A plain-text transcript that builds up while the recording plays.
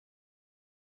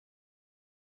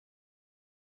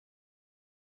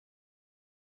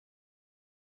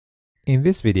In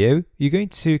this video, you're going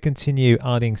to continue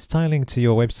adding styling to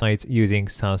your website using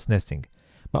Sass nesting.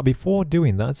 But before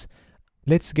doing that,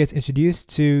 let's get introduced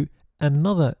to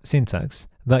another syntax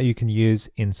that you can use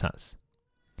in Sass.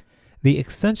 The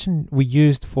extension we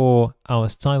used for our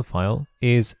style file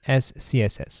is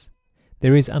scss.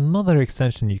 There is another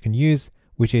extension you can use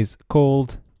which is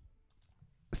called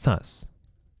Sass.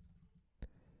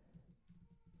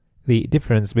 The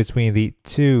difference between the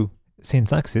two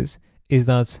syntaxes is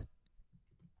that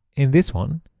in this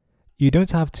one, you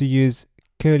don't have to use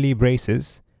curly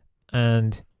braces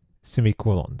and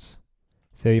semicolons.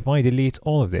 So if I delete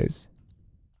all of those,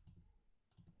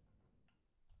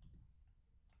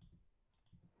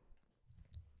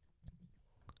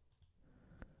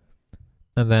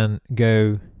 and then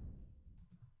go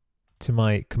to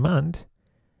my command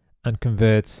and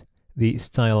convert the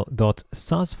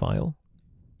style.sass file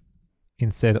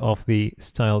instead of the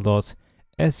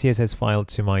style.scss file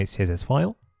to my CSS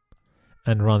file,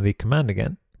 and run the command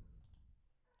again.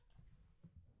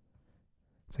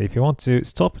 So if you want to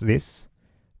stop this,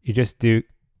 you just do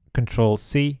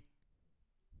Control-C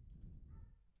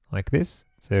like this.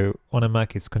 So on a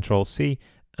Mac it's Control-C,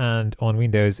 and on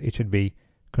Windows it should be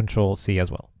Control-C as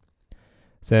well.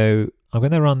 So I'm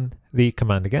going to run the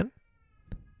command again,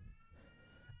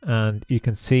 and you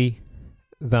can see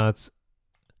that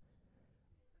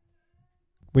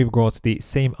we've got the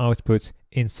same output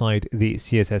inside the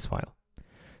CSS file.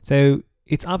 So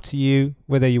it's up to you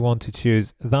whether you want to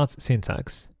choose that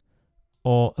syntax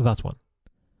or that one.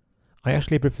 I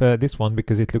actually prefer this one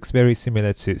because it looks very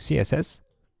similar to CSS,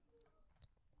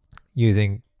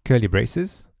 using curly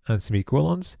braces and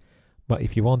semicolons, but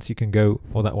if you want, you can go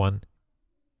for that one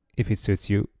if it suits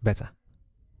you better.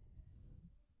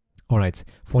 Alright,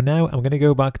 for now I'm going to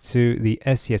go back to the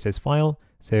scss file,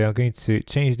 so I'm going to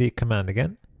change the command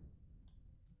again,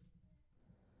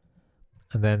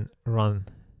 and then run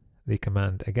the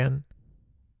command again.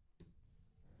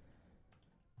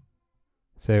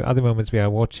 So at the moment we are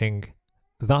watching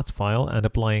that file and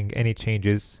applying any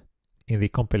changes in the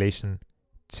compilation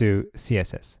to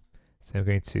CSS. So I'm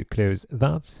going to close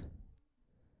that,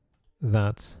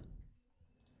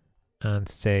 and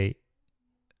stay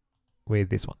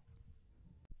with this one.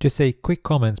 Just a quick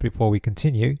comment before we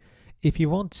continue. If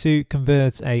you want to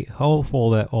convert a whole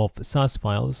folder of Sass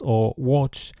files or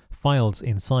watch files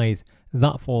inside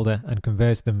that folder and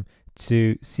convert them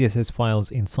to CSS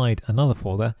files inside another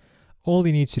folder, all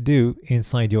you need to do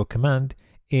inside your command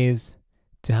is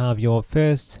to have your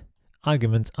first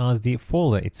argument as the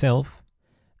folder itself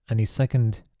and your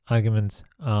second argument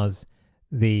as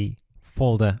the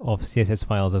folder of CSS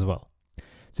files as well.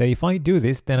 So if I do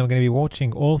this, then I'm going to be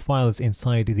watching all files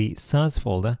inside the Sass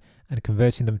folder and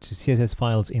converting them to CSS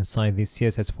files inside the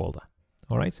CSS folder.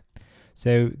 All right.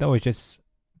 So that was just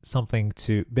something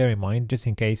to bear in mind, just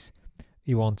in case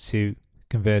you want to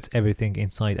convert everything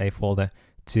inside a folder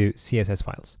to CSS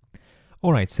files.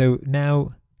 All right. So now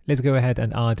let's go ahead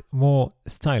and add more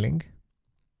styling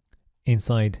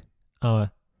inside our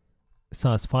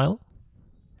Sass file.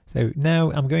 So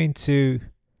now I'm going to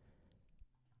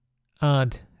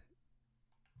add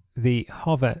the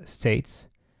hover states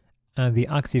and the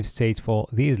active state for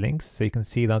these links. So you can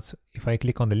see that if I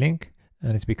click on the link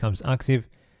and it becomes active,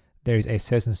 there is a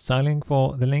certain styling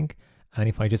for the link, and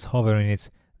if I just hover on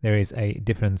it, there is a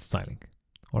different styling.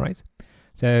 All right.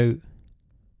 So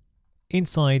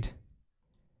inside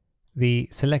the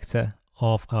selector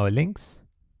of our links,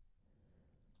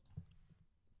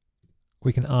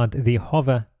 we can add the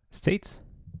hover state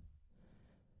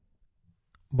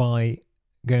by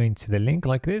going to the link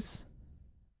like this,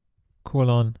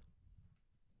 colon,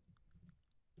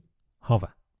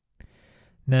 hover.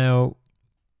 Now,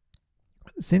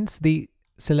 since the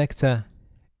selector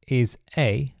is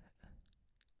A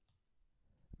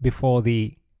before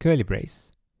the curly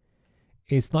brace,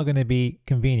 it's not going to be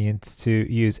convenient to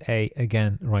use A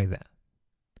again right there.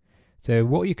 So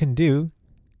what you can do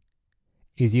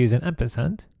is use an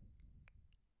ampersand,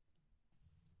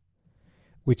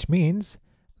 which means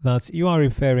that you are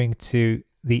referring to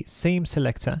the same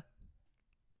selector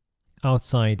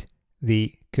outside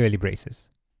the curly braces.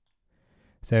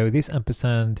 So this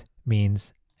ampersand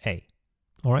means A.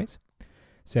 All right.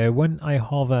 So when I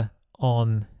hover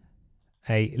on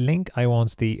a link, I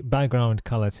want the background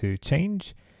color to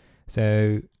change.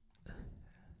 So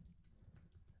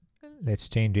let's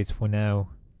change it for now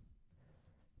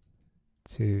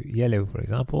to yellow, for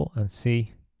example, and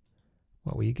see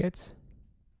what we get.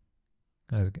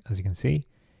 As you can see,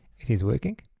 it is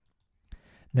working.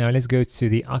 Now let's go to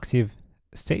the active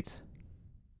state.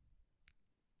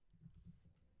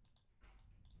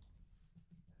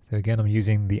 So again, I'm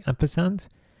using the ampersand,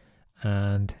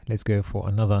 and let's go for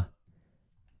another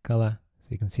color. So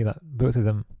you can see that both of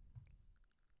them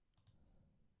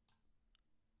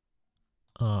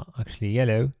are actually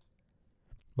yellow,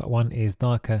 but one is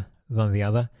darker than the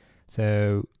other.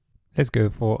 So let's go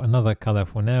for another color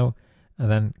for now, and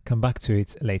then come back to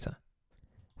it later.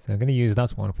 So I'm going to use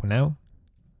that one for now.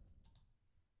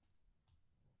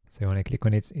 So when I click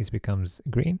on it, it becomes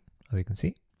green, as you can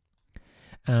see.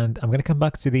 And I'm going to come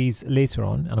back to these later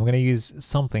on, and I'm going to use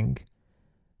something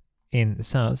in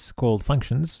Sass called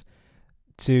functions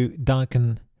to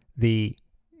darken the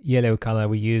yellow color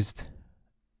we used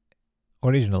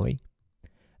originally,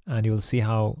 and you'll see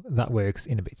how that works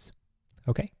in a bit.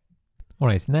 Okay. All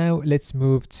right, now let's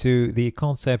move to the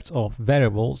concept of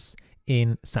variables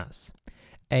in Sass.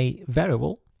 A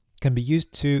variable can be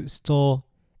used to store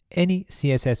any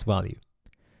CSS value.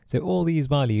 So all these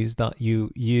values that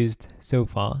you used so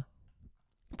far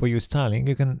for your styling,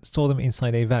 you can store them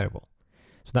inside a variable.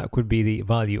 So that could be the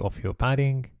value of your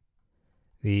padding,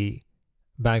 the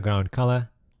background color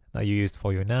that you used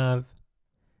for your nav,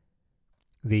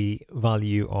 the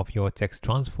value of your text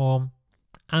transform,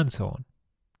 and so on.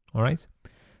 All right.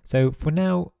 So for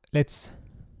now, let's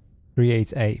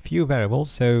create a few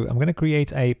variables. So I'm going to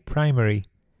create a primary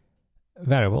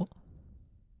variable,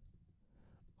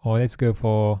 or let's go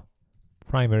for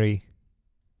primary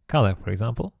color, for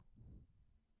example.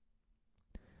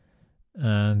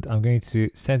 And I'm going to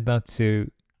set that to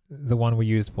the one we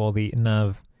use for the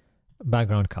nav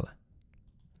background color,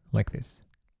 like this.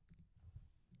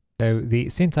 So the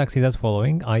syntax is as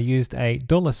following. I used a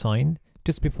 $sign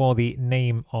just before the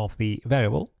name of the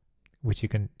variable, which you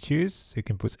can choose. So you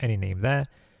can put any name there,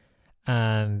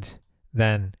 and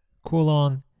then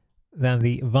colon, then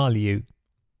the value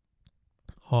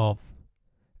of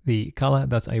the color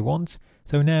that I want.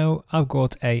 So now I've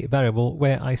got a variable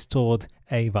where I stored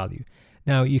a value.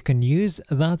 Now you can use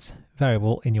that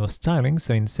variable in your styling.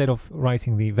 So instead of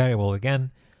writing the variable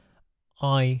again,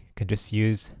 I can just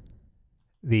use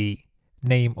the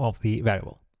name of the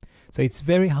variable. So it's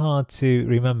very hard to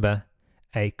remember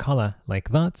a color like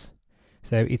that.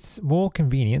 So it's more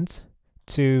convenient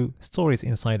to store it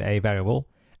inside a variable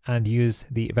and use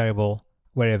the variable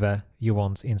wherever you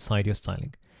want inside your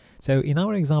styling. So in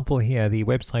our example here, the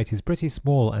website is pretty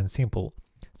small and simple.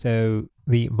 So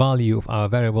the value of our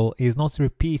variable is not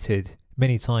repeated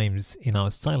many times in our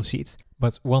style sheets,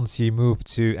 but once you move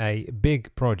to a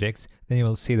big project, then you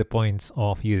will see the point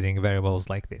of using variables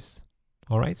like this.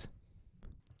 All right.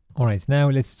 All right, now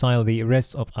let's style the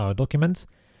rest of our document.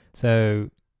 So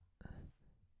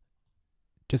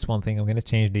just one thing, I'm going to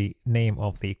change the name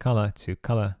of the color to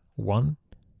color 1,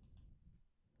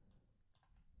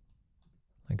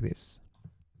 like this.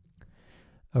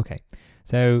 Okay,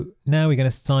 so now we're going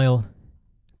to style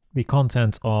the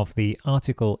content of the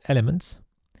article elements.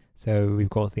 So we've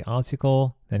got the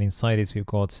article, then inside it we've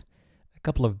got a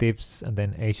couple of divs, and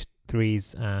then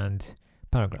H3s and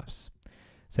paragraphs.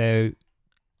 So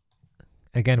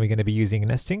again, we're going to be using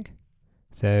nesting.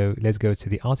 So let's go to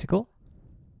the article,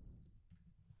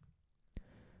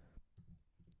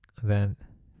 then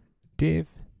div,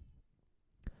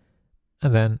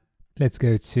 and then let's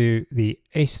go to the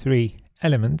H3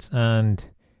 element and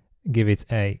give it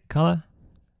a color.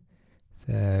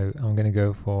 So I'm going to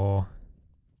go for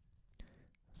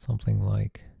something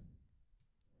like,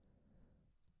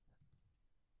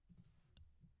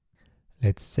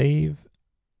 let's save,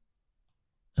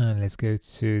 and let's go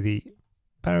to the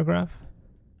paragraph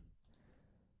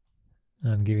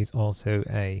and give it also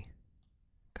a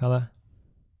color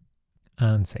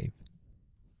and save.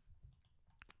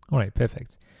 All right,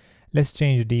 perfect. Let's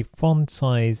change the font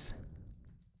size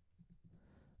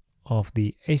of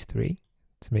the H3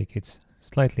 to make it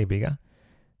slightly bigger.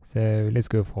 So let's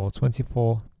go for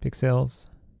 24 pixels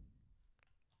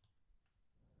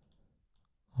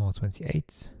or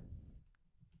 28.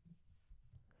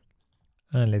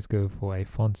 And let's go for a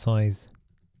font size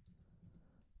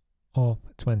of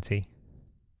 20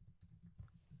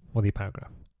 for the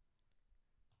paragraph.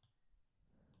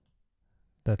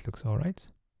 That looks all right.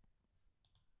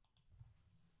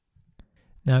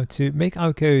 Now to make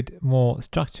our code more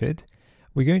structured,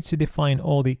 we're going to define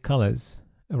all the colors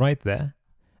right there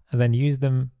and then use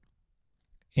them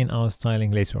in our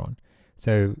styling later on.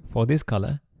 So for this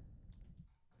color,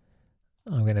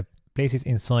 I'm going to place it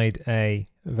inside a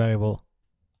variable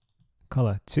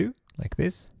color2 like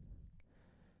this,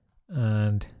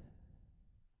 and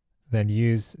then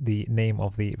use the name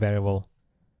of the variable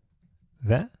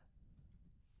there.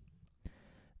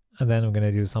 And then I'm going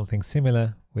to do something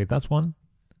similar with that one.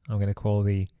 I'm going to call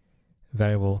the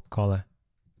variable color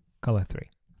 3.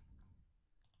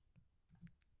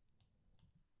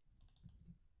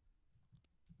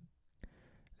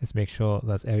 Let's make sure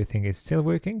that everything is still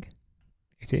working.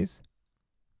 It is.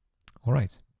 All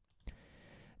right.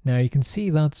 Now you can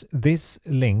see that this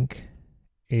link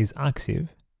is active.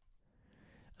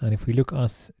 And if we look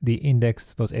at the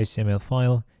index.html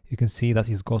file, you can see that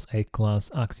it's got a class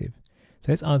active.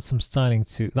 So let's add some styling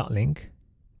to that link.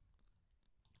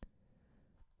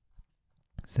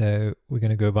 So we're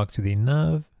going to go back to the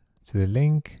nav, to the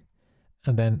link,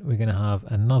 and then we're going to have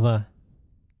another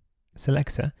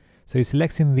selector. So you're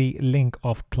selecting the link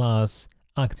of class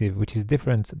active, which is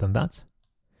different than that.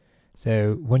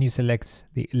 So when you select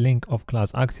the link of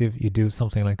class active, you do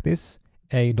something like this,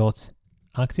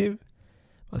 a.active.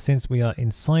 But since we are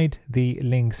inside the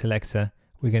link selector,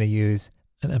 we're going to use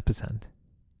an ampersand.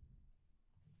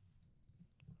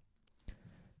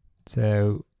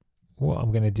 So what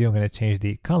I'm going to do, I'm going to change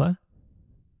the color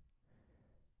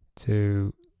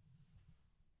to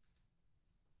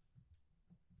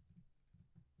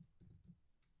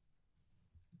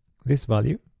this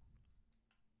value.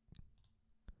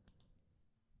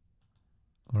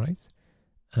 All right.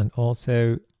 And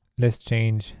also let's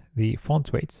change the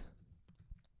font weight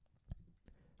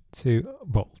to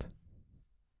bold.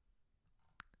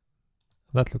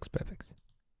 That looks perfect.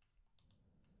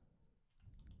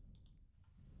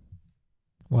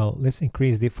 Well, let's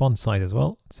increase the font size as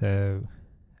well. So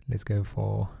let's go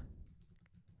for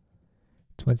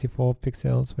 24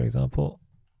 pixels, for example.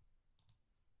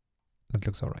 That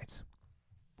looks all right.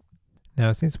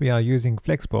 Now, since we are using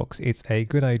Flexbox, it's a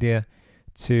good idea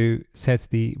to set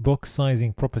the box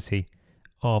sizing property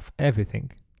of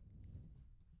everything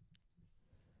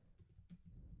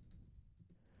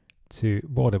to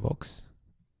border box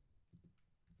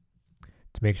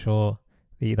to make sure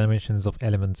the dimensions of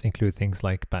elements include things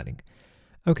like padding.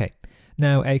 Okay,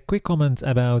 now a quick comment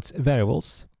about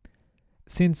variables.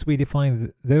 Since we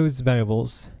define those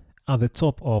variables at the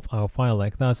top of our file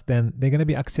like that, then they're going to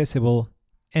be accessible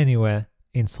anywhere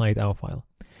inside our file.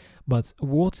 But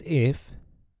what if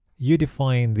you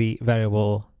define the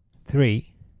variable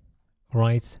 3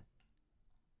 right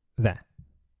there,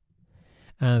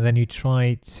 and then you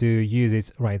try to use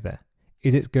it right there?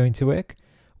 Is it going to work?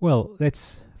 Well,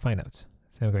 let's find out.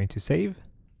 So I'm going to save.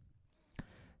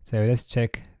 So let's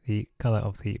check the color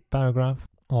of the paragraph,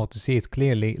 or to see it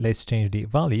clearly, let's change the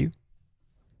value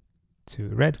to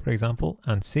red, for example,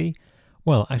 and see,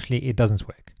 well, actually it doesn't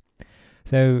work.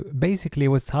 So basically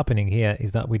what's happening here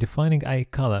is that we're defining a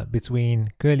color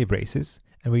between curly braces,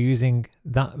 and we're using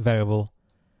that variable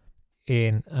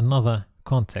in another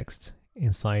context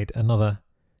inside another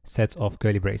set of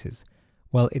curly braces.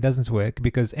 Well, it doesn't work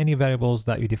because any variables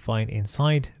that you define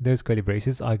inside those curly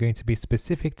braces are going to be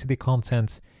specific to the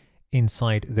content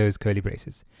inside those curly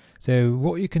braces. So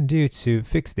what you can do to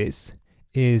fix this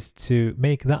is to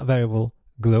make that variable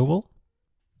global.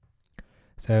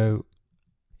 So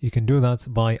you can do that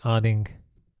by adding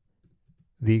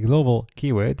the global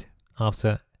keyword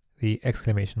after the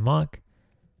exclamation mark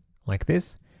like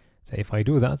this. So if I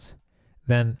do that,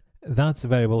 then that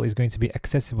variable is going to be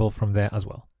accessible from there as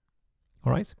well.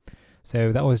 All right,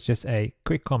 so that was just a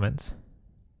quick comment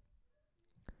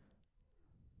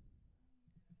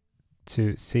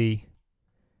to see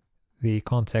the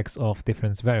context of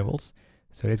different variables.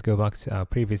 So let's go back to our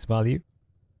previous value.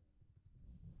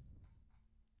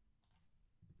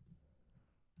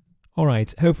 All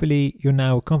right, hopefully you're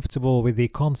now comfortable with the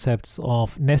concepts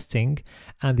of nesting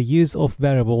and the use of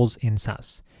variables in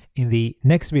Sass. In the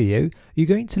next video, you're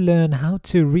going to learn how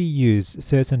to reuse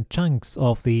certain chunks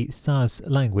of the Sass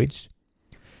language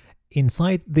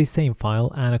inside the same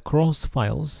file and across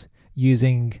files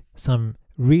using some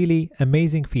really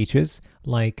amazing features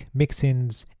like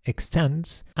mixins,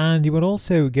 extends, and you will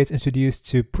also get introduced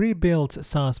to pre-built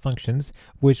Sass functions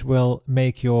which will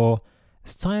make your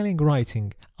styling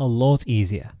writing a lot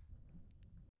easier.